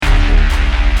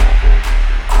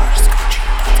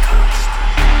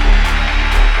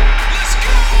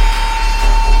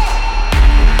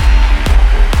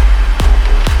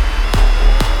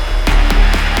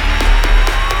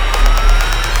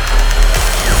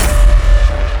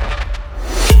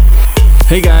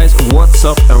Hey guys, what's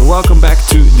up and welcome back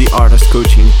to the Artist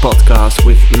Coaching Podcast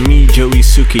with me, Joey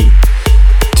Suki.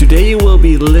 Today you will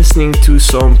be listening to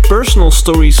some personal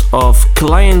stories of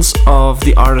clients of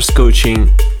the Artist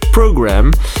Coaching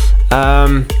program.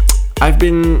 I've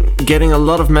been getting a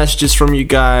lot of messages from you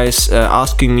guys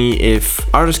asking me if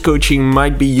artist coaching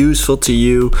might be useful to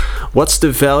you. What's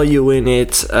the value in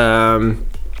it?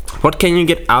 What can you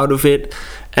get out of it?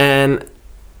 And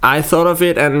I thought of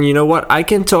it, and you know what? I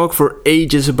can talk for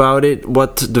ages about it,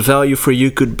 what the value for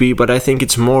you could be, but I think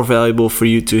it's more valuable for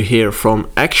you to hear from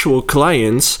actual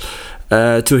clients,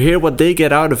 to hear what they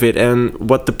get out of it and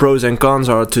what the pros and cons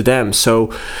are to them. So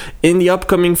in the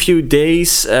upcoming few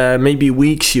days, maybe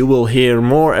weeks, you will hear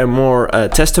more and more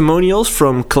testimonials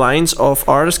from clients of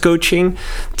artist coaching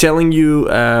telling you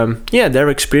their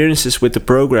experiences with the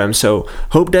program. So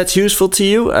hope that's useful to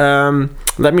you.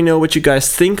 Let me know what you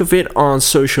guys think of it on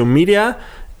social media,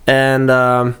 and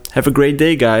have a great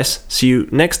day, guys. See you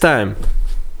next time.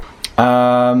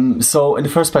 So in the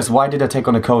first place, why did I take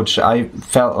on a coach? I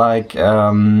felt like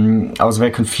I was very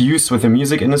confused with the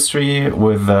music industry,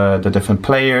 with the different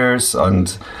players,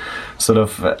 and sort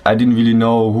of I didn't really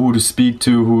know who to speak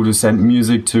to, who to send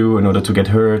music to in order to get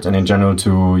heard, and in general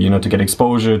to get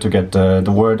exposure, to get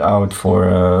the word out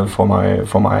for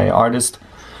my artist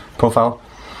profile.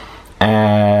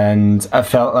 And I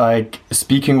felt like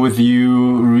speaking with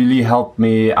you really helped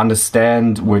me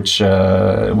understand which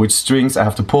strings I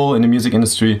have to pull in the music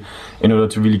industry in order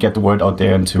to really get the word out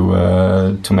there and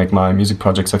to make my music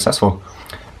project successful.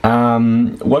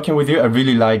 Working with you, I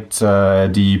really liked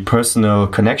the personal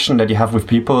connection that you have with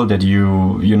people, that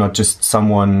you're not just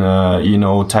someone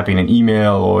typing an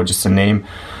email or just a name,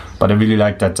 but I really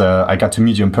liked that I got to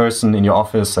meet you in person in your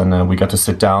office, and we got to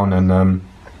sit down and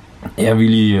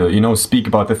really, speak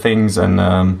about the things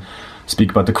and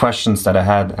speak about the questions that I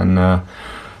had. And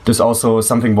there's also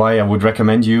something why I would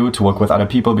recommend you to work with other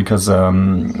people, because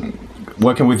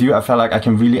working with you, I felt like I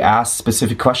can really ask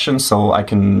specific questions, so I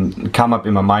can come up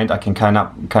in my mind, I can kind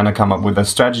of come up with a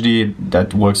strategy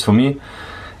that works for me,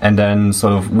 and then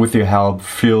sort of with your help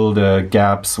fill the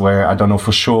gaps where I don't know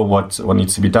for sure what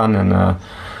needs to be done, and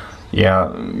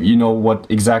what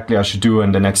exactly I should do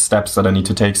and the next steps that I need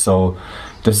to take. So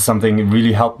this is something that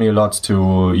really helped me a lot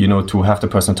to have the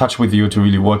personal touch with you, to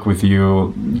really work with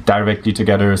you directly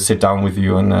together, sit down with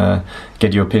you and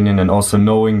get your opinion, and also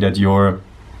knowing that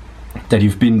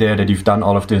you've been there, that you've done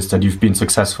all of this, that you've been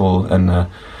successful, and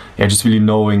just really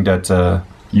knowing that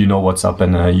you know what's up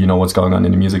and you know what's going on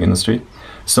in the music industry.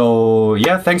 So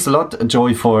thanks a lot,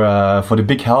 Joey, for the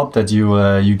big help that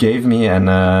you gave me, and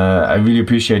I really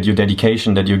appreciate your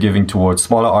dedication that you're giving towards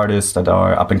smaller artists that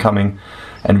are up and coming,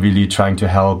 and really trying to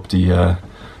help the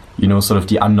sort of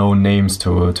the unknown names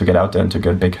to get out there and to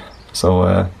get big.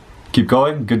 So keep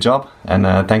going, good job, and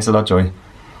thanks a lot, Joey.